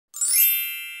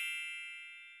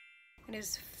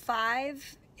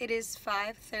It is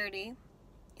 5:30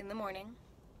 in the morning.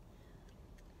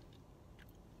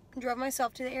 Drove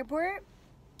myself to the airport.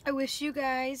 I wish you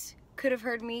guys could have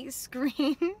heard me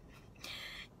scream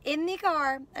in the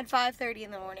car at 5:30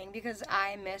 in the morning because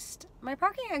I missed my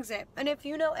parking exit. And if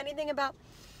you know anything about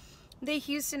the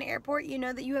Houston airport, you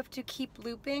know that you have to keep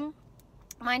looping.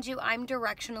 Mind you, I'm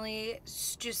directionally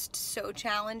just so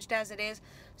challenged as it is.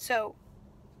 So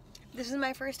this is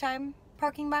my first time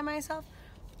parking by myself.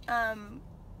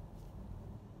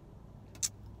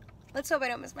 Let's hope I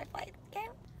don't miss my flight, okay?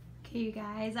 Okay, you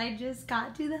guys, I just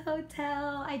got to the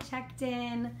hotel. I checked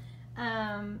in.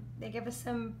 They gave us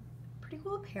some pretty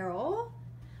cool apparel.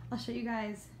 I'll show you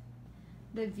guys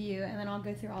the view and then I'll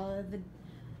go through all of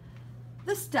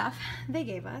the stuff they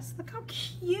gave us. Look how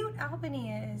cute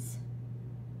Albany is.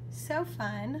 So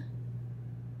fun.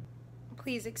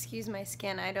 Please excuse my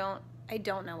skin. I don't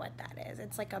know what that is.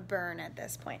 It's like a burn at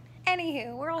this point.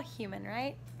 Anywho, we're all human,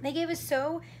 right? They gave us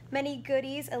so many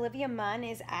goodies. Olivia Munn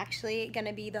is actually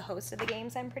gonna be the host of the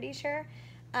games, I'm pretty sure.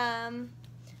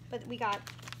 But we got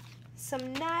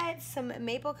some nuts, some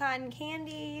maple cotton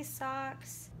candy,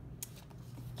 socks,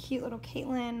 cute little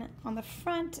Caitlin on the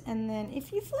front, and then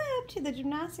if you flip to the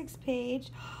gymnastics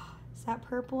page, is that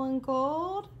purple and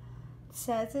gold? It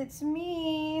says it's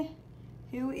me.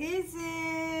 Who is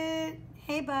it?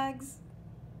 Hey, Bugs.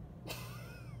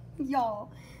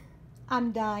 Y'all,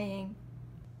 I'm dying.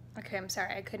 Okay, I'm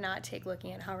sorry. I could not take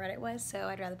looking at how red it was, so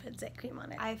I'd rather put Zit cream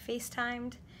on it. I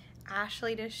FaceTimed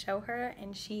Ashley to show her,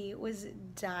 and she was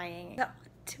dying. So,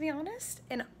 to be honest,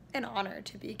 an honor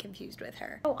to be confused with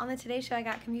her. Oh, on the Today Show, I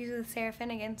got confused with Sarah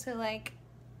Finnegan, so like,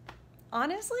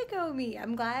 honestly, go me.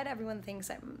 I'm glad everyone thinks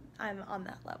I'm on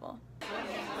that level.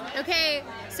 Okay,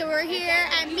 so we're here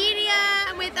at media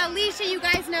with Alicia. You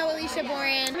guys know Alicia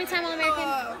Boran. How many time All-American?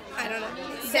 I don't know.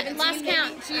 17, lost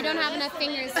count, so you don't have enough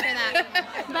fingers for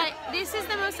that. But this is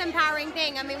the most empowering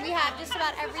thing. I mean, we have just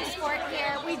about every sport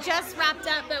here. We just wrapped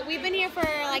up, but we've been here for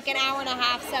like an hour and a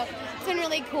half, so it's been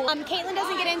really cool. Caitlin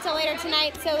doesn't get in until later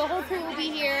tonight, so the whole crew will be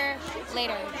here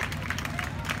later.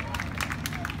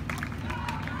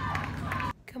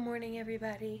 Good morning,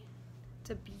 everybody. It's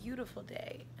a beautiful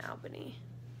day in Albany.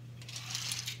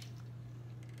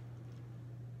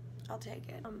 I'll take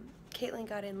it. Caitlin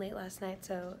got in late last night,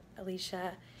 so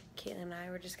Alicia, Caitlin, and I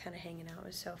were just kind of hanging out. It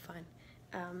was so fun.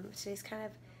 Today's kind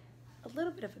of a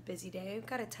little bit of a busy day. We've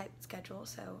got a tight schedule,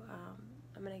 so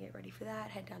I'm gonna get ready for that,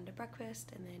 head down to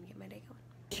breakfast, and then get my day going.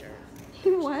 Sure.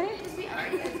 What?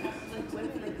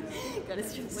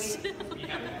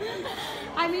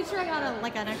 I made sure I got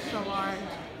like an extra large.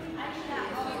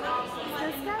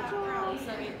 The schedule.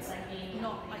 So it's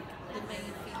not like the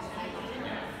main feature.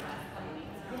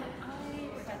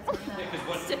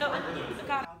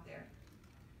 Out there.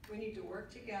 We need to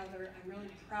work together. I'm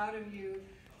really proud of you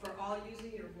for all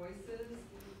using your voices.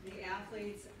 The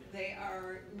athletes, they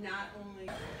are not only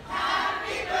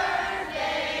Happy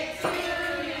birthday to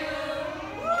you.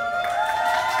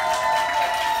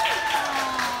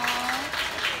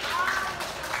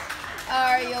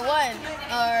 Are you one?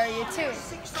 Are you two?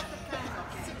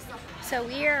 So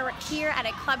we are here at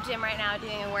a club gym right now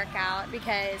doing a workout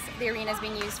because the arena is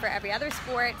being used for every other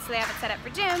sport, so they have it set up for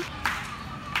gym.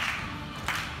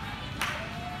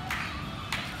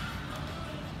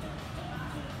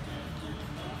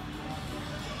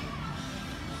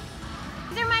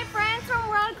 These are my friends from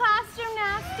World Class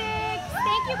Gymnastics.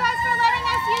 Thank you guys for letting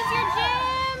us use your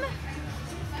gym.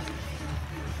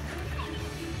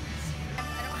 I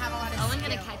don't have a lot of Owen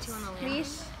gonna catch you on the land.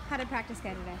 Leash, how did practice go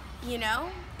today? You know,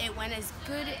 it went as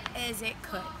good as it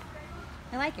could.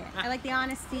 I like it. I like the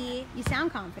honesty. You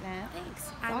sound confident. Thanks.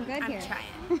 It's all good I'm here.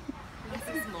 trying. This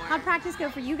is more. How'd practice go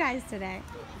for you guys today?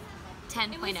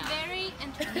 10.0. It was very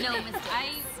interesting. No mistake.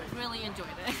 I really enjoyed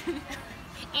it.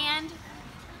 And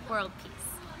world peace.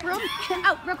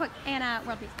 Oh, real quick, Anna,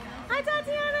 world peace. Hi,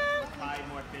 Tatiana. Probably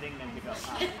more fitting than to go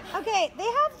up. Okay, they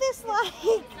have this like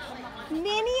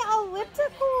mini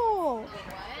elliptical.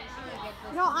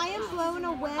 No, I am blown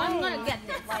away. I'm gonna get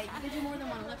this. Like, they do more than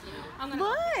one elliptical. I'm gonna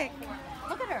Look.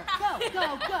 look at her. Go,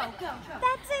 go, go, go, go.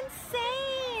 That's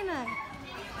insane.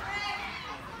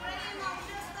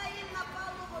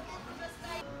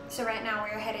 So right now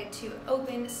we're headed to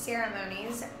open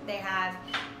ceremonies. They have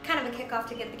kind of a kickoff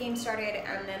to get the game started,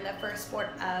 and then the first sport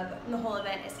of the whole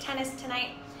event is tennis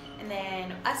tonight, and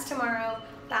then us tomorrow,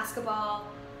 basketball,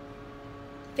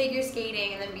 figure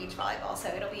skating, and then beach volleyball. So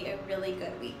it'll be a really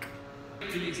good week. To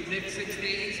these next 6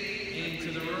 days and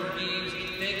to the Aurora Games,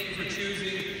 thank you for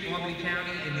choosing Albany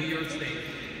County and New York State.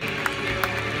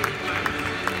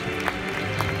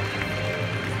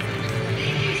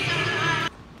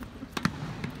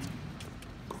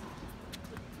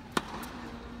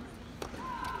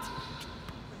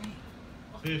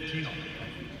 15.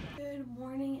 Good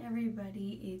morning,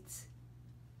 everybody.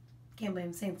 Can't believe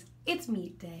I'm saying this. It's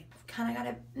meet day. Kind of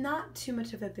got not too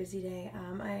much of a busy day.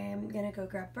 I am gonna go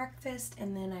grab breakfast,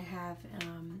 and then I have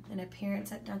an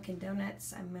appearance at Dunkin'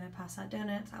 Donuts. I'm gonna pass out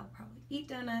donuts. I'll probably eat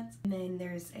donuts. And then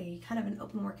there's a kind of an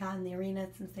open workout in the arena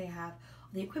since they have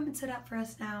all the equipment set up for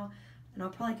us now. And I'll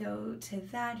probably go to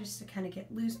that just to kind of get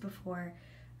loose before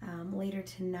later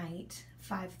tonight,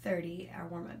 5:30, our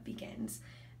warm-up begins.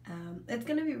 It's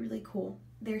gonna be really cool.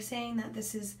 They're saying that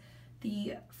this is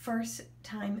the first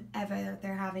time ever that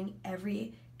they're having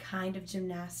every kind of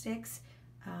gymnastics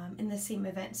in the same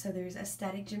event. So there's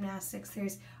aesthetic gymnastics,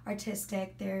 there's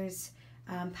artistic, there's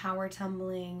power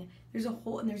tumbling, there's a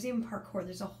whole, and there's even parkour.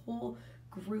 There's a whole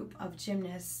group of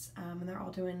gymnasts, and they're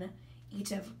all doing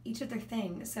each of their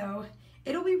thing. So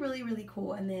it'll be really, really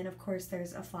cool. And then of course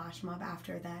there's a flash mob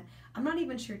after that I'm not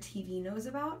even sure TV knows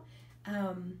about.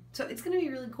 So it's gonna be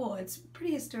really cool. It's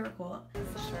pretty historical.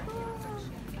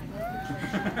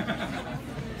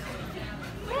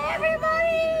 Hey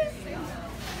everybody!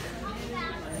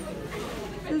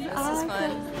 This is awesome.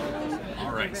 Fun.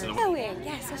 All right, so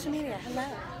Yeah, social media. Hello.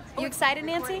 You excited,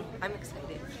 Nancy? I'm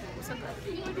excited. I'm so glad.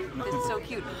 This is so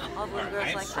cute. All the little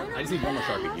girls like, I just need one more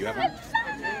Sharpie. Do you have one?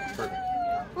 Perfect.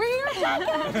 We're here at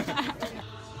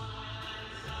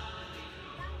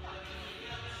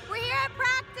We're here at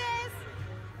practice.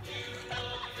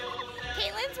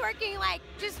 Caitlin's working like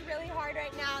just really hard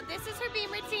right now. This is her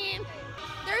beam routine.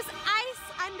 There's ice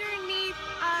underneath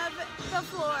of the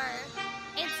floor.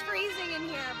 It's freezing in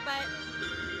here, but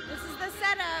this is the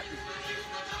setup.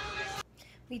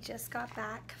 We just got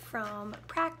back from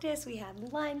practice. We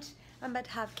had lunch. I'm about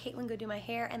to have Caitlin go do my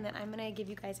hair, and then I'm gonna give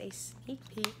you guys a sneak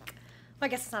peek. Well, I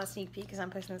guess it's not a sneak peek because I'm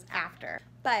posting this after,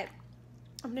 but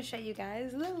I'm gonna show you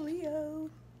guys the Leo.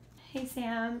 Hey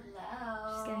Sam.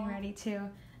 Hello. She's getting ready too.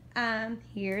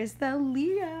 Here's the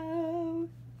Leo.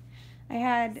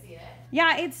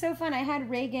 Yeah, it's so fun. I had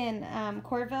Reagan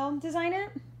Corville design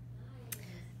it.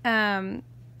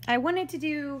 I wanted to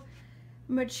do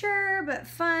mature but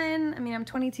fun. I mean, I'm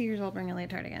 22 years old wearing a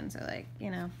leotard again, so like,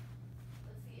 you know.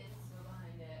 What's the inspo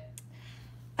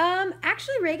behind it?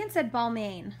 Actually Reagan said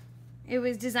Balmain. It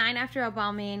was designed after a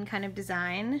Balmain kind of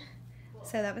design. Cool.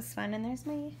 So that was fun, and there's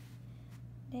my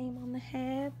name on the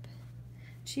hip.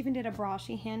 She even did a bra.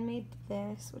 She handmade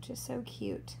this, which is so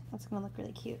cute. That's gonna look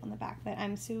really cute on the back, but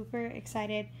I'm super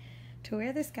excited to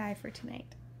wear this guy for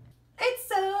tonight. It's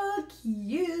so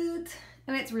cute,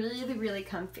 and it's really, really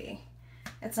comfy.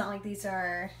 It's not like these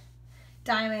are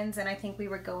diamonds, and I think we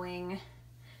were going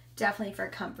definitely for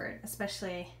comfort,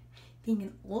 especially being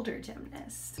an older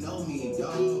gymnast. Know me,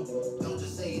 dog. Don't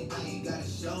just say it, now you gotta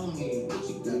show me what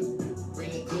you got.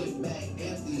 Bring the good back,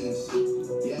 empties.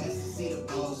 Yes, see the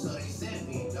ball, so they sent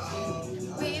me, dog.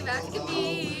 We about to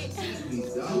compete.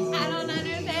 I don't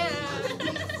understand.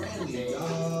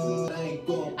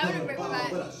 I'm gonna break my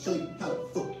back. It's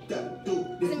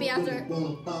gonna be after.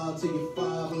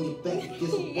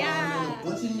 Yeah.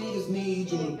 Bunch of niggas need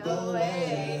you to go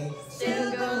away.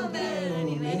 Still go there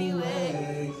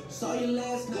anyway. Saw you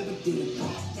last night, but didn't.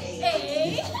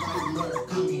 Hey.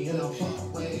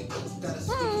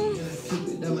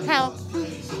 Help.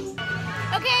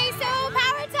 Okay, so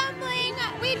power tumbling.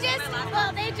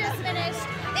 They just finished.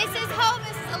 This is Hope.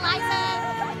 This is Eliza.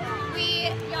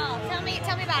 Y'all, tell me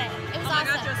about it. It was awesome.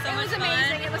 Gosh, it was so much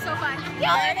amazing. fun. It was so fun.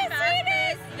 Y'all are the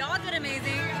sweetest. Y'all did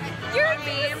amazing. You're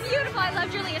beautiful. I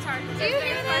loved your leotard. Do you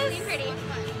hear this? Pretty.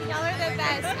 Y'all are the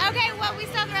best. Okay, well, we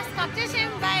still have the rest of the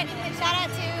competition, but shout out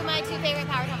to my two favorite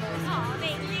power tumblers. Oh,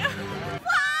 thank you.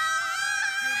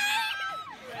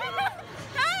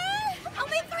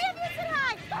 Only 3 of you said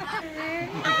hi.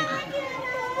 I love you.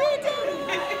 We did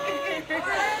it.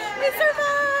 We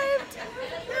survived.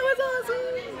 That was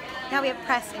awesome. Now we have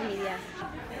press and media.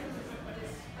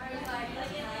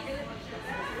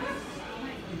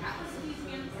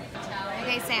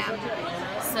 Okay, Sam.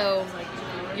 So,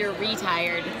 you're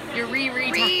retired. You're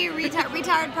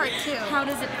Retired part 2. How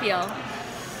does it feel?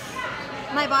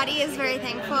 My body is very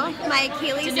thankful. My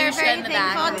Achilles are Danusha very in the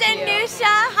back thankful. with you.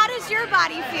 Danusha, how does your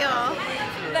body feel?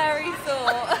 Very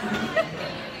sore.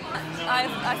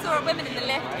 I saw a woman in the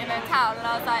lift in a towel, and I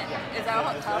was like, is there a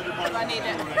hot tub? Because I need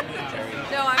it.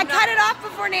 No, I cut it off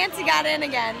before Nancy got in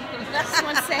again. Just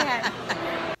want to say hi.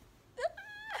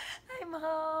 I'm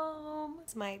home.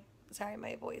 Sorry,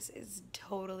 my voice is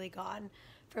totally gone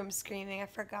from screaming. I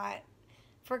forgot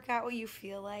what you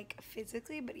feel like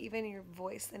physically, but even your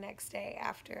voice the next day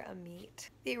after a meet.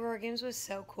 The Aurora Games was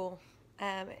so cool.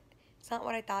 It's not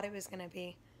what I thought it was gonna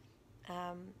be.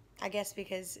 I guess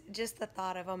because just the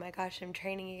thought of, oh my gosh, I'm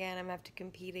training again, I'm gonna have to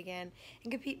compete again,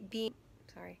 and compete being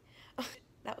sorry.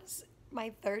 That was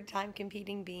my 3rd time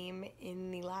competing beam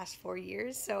in the last 4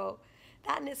 years, so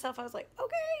that in itself I was like,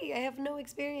 okay, I have no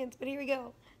experience, but here we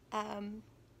go.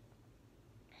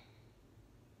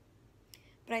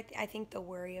 But I think the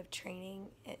worry of training,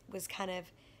 it was kind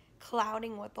of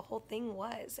clouding what the whole thing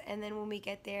was. And then when we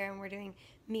get there and we're doing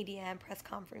media and press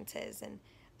conferences and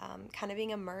kind of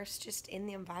being immersed just in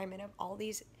the environment of all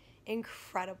these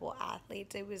incredible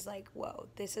athletes, it was like, whoa,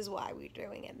 this is why we're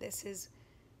doing it. This is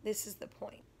the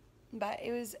point. But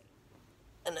it was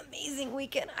an amazing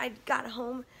weekend. I got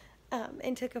home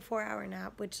and took a 4-hour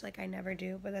nap, which like I never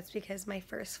do, but that's because my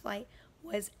first flight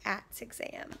was at 6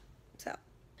 a.m. So,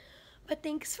 but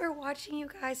thanks for watching, you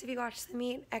guys. If you watched the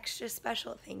meet, extra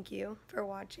special thank you for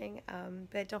watching.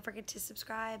 But don't forget to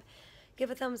subscribe,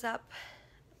 give a thumbs up,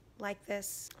 like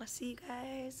this. I'll see you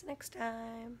guys next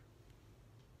time.